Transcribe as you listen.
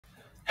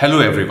Hello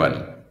everyone.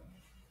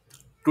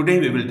 Today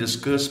we will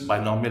discuss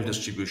binomial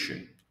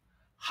distribution,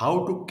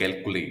 how to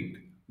calculate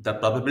the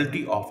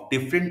probability of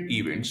different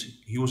events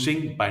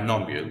using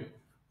binomial,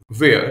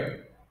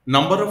 where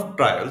number of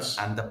trials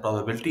and the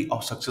probability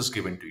of success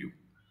given to you.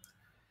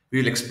 We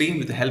will explain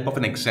with the help of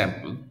an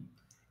example.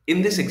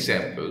 In this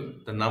example,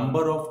 the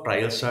number of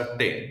trials are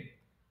 10,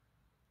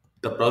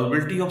 the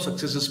probability of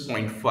success is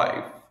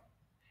 0.5,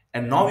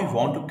 and now we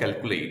want to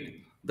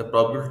calculate the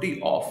probability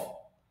of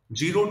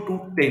 0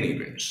 to 10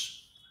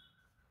 events.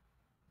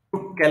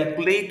 To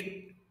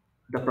calculate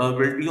the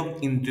probability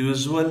of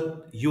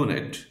individual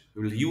unit,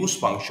 we will use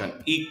function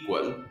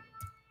equal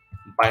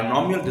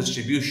binomial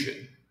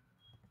distribution.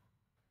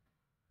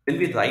 Then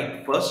we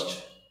write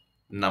first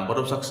number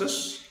of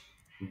success,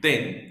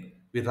 then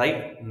we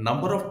write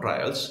number of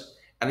trials,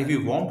 and if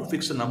you want to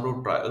fix the number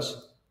of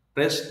trials,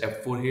 press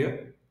F4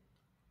 here.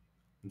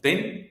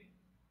 Then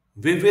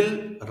we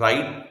will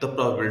write the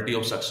probability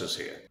of success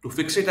here. To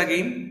fix it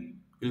again,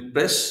 we'll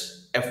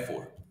press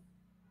F4.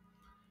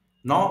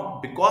 Now,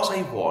 because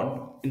I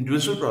want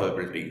individual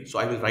probability, so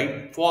I will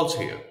write false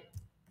here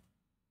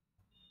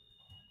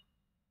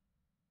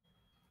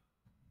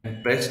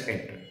and press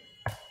enter.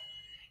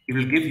 It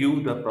will give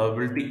you the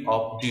probability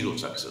of zero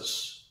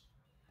success.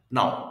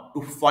 Now,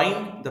 to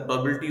find the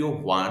probability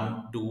of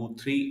 1, 2,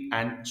 3,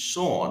 and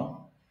so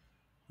on,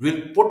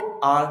 we'll put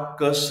our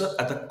cursor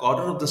at the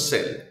corner of the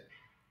cell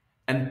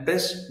and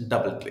press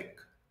double click.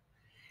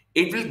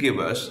 It will give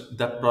us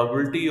the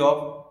probability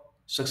of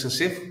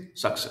successive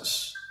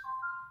success.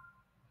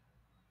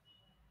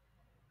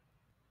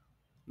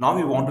 Now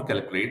we want to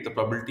calculate the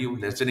probability of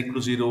less than equal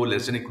to 0,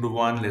 less than equal to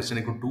 1, less than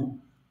equal to 2.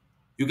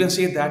 You can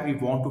say that we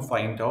want to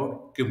find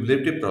out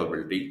cumulative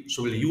probability.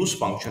 So we'll use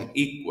function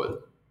equal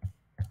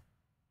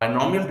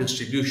binomial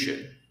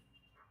distribution.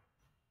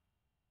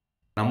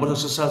 Number of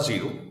successes are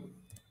 0.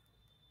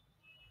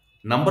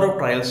 Number of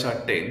trials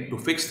are 10. To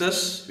fix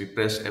this, we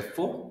press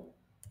F4.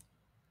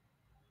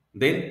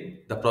 Then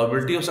the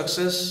probability of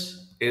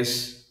success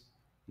is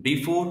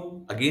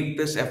D4. Again,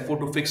 press F4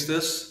 to fix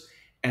this.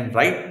 And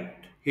write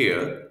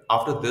here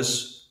after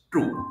this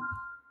true.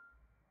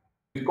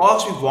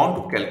 Because we want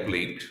to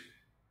calculate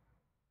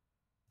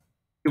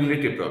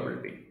cumulative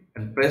probability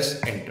and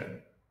press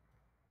enter.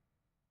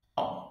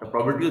 Now, the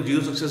probability of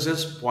zero success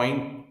is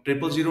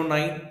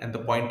 0.0009 and the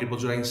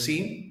 0.0009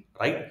 seen,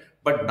 right?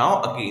 But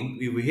now again,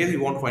 here we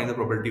want to find the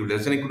probability of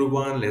less than equal to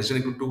 1, less than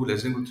equal to 2,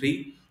 less than equal to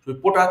 3. So we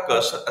put our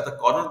cursor at the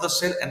corner of the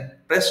cell and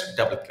press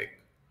double click.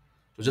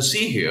 So just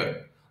see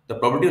here, the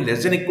probability of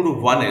less than equal to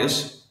 1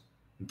 is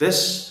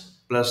this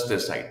plus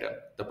this item.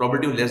 The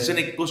probability of less than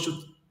equals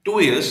to 2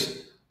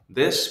 is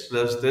this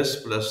plus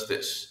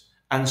this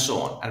and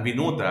so on. And we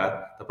know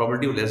that the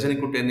probability of less than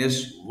equal to 10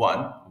 is 1.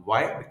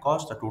 Why?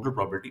 Because the total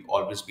probability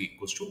always be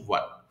equals to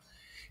 1.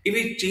 If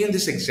we change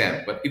this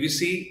example, if we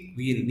say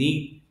we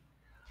need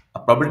a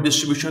probability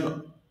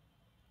distribution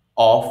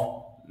of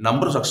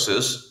number of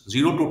success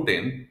 0 to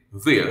 10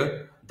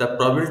 where the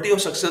probability of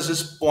success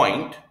is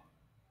 0.2.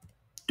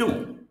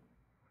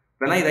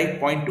 When I write zero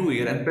point 0.2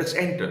 here and press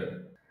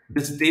enter,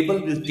 this table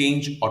will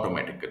change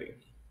automatically.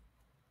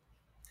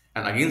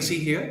 And again see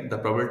here, the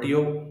probability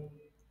of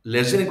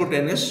less than equal to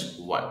 10 is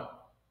 1.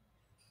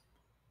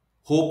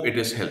 Hope it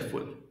is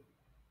helpful.